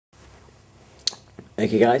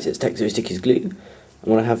Okay guys, it's Tech Sticky's Glue, and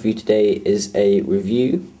what I have for you today is a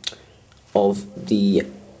review of the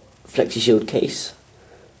Flexishield case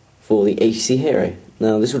for the HTC Hero.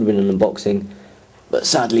 Now this would have been an unboxing, but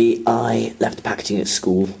sadly I left the packaging at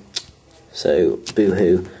school, so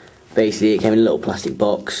boo-hoo. Basically it came in a little plastic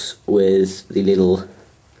box with the little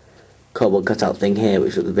cardboard cutout thing here,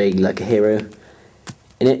 which looked vaguely like a hero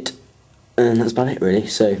in it, and that's about it really.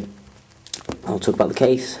 So I'll talk about the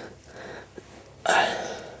case.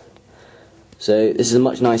 So this is a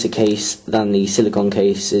much nicer case than the silicone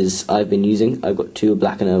cases I've been using. I've got two, a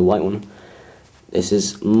black and a white one. This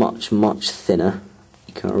is much thinner.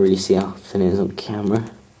 You can't really see how thin it is on camera.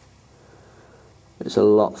 It's a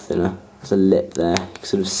lot thinner. There's a lip there. You can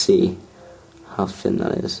sort of see how thin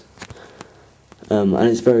that is. And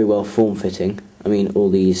it's very well form-fitting. I mean,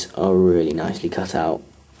 all these are really nicely cut out,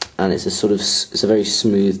 and it's a very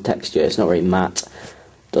smooth texture. It's not very matte.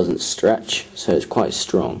 Doesn't stretch, so it's quite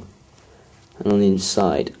strong. And on the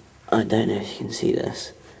inside, I don't know if you can see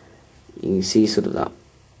this, you can see sort of that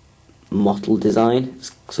mottled design.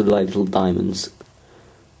 It's sort of like little diamonds,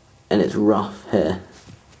 and it's rough here,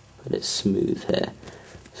 but it's smooth here.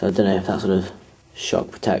 So I don't know if that sort of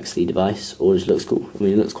shock protects the device or just looks cool. I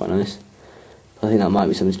mean, it looks quite nice. I think that might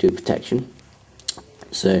be something to do with protection.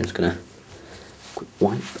 So I'm just gonna quick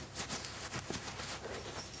wipe.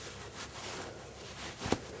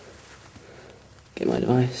 Get my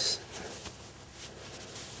device.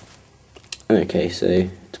 Okay, so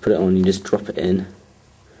to put it on, you just drop it in.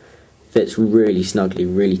 Fits really snugly,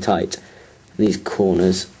 really tight. And these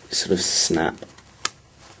corners sort of snap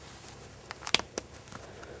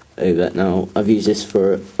over. Now, I've used this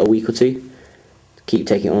for a week or two to keep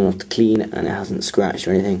taking it on and off to clean, and it hasn't scratched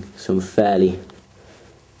or anything. So I'm fairly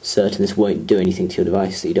certain this won't do anything to your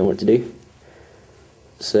device that you don't want it to do.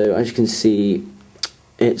 So as you can see,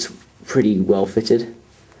 it's pretty well fitted.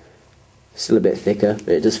 Still a bit thicker,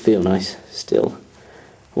 but it does feel nice still.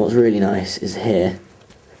 What's really nice is here.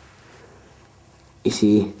 You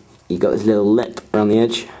see, you've got this little lip around the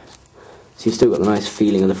edge, so you've still got the nice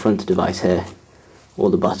feeling of the front of the device here, all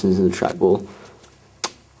the buttons and the trackball.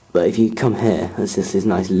 But if you come here, there's just this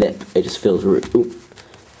nice lip. It just feels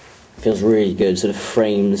feels really good. Sort of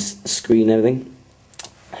frames the screen and everything.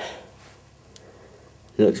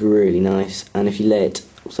 It looks really nice, and if you lay it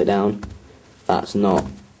upside down, that's not.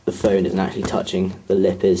 The phone isn't actually touching, the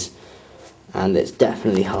lip is, and it's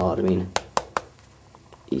definitely hard. I mean,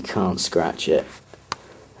 you can't scratch it,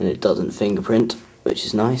 and it doesn't fingerprint, which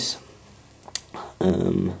is nice.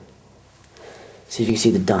 See if you can see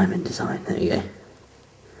the diamond design. There you go.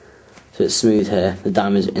 So it's smooth here, the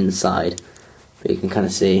diamonds are inside, but you can kind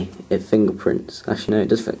of see it fingerprints. Actually no, it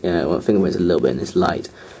does, well, it fingerprints a little bit in this light,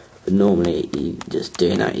 but normally you just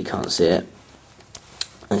doing that, you can't see it.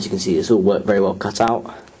 As you can see, it's all very well cut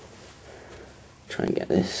out. Try and get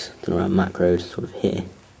this done around macro, sort of here.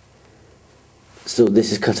 Still,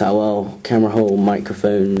 this is cut out well. Camera hole,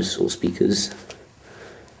 microphones or speakers.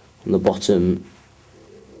 On the bottom,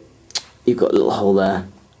 you've got a little hole there,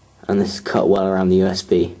 and this is cut well around the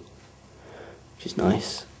USB, which is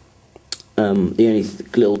nice. The only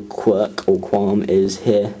little quirk or qualm is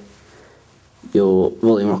here. Your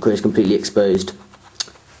volume rocker is completely exposed,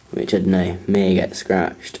 which I don't know, may get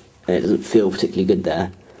scratched, and it doesn't feel particularly good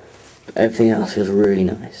there. But everything else feels really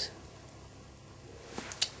nice.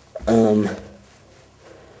 So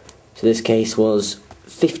this case was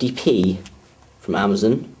 50p from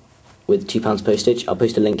Amazon with £2 postage. I'll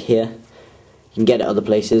post a link here. You can get it other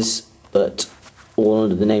places, but all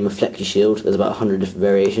under the name of Flexishield. There's about 100 different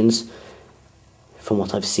variations from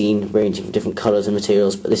what I've seen, ranging from different colours and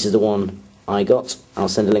materials, but this is the one I got. I'll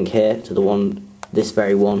send a link here to the one, this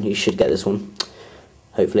very one. You should get this one,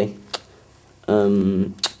 hopefully.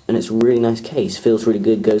 And it's a really nice case, feels really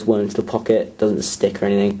good, goes well into the pocket, doesn't stick or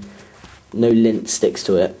anything. No lint sticks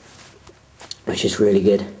to it, which is really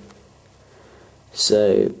good.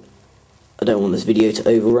 So I don't want this video to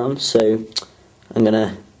overrun, so I'm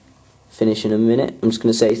gonna finish in a minute. I'm just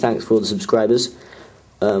gonna say thanks for all the subscribers.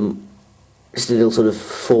 Just a little sort of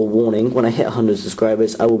forewarning, when I hit 100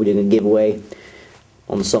 subscribers I will be doing a giveaway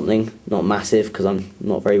on something, not massive because I'm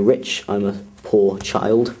not very rich, I'm a poor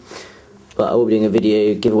child, but I will be doing a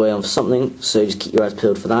video giveaway on something, so just keep your eyes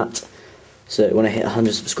peeled for that. So when I hit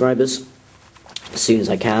 100 subscribers, as soon as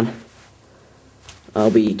I can, I'll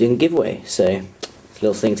be doing a giveaway, so a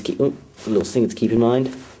little thing to keep in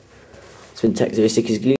mind. It's been Tech Sticky's Glue.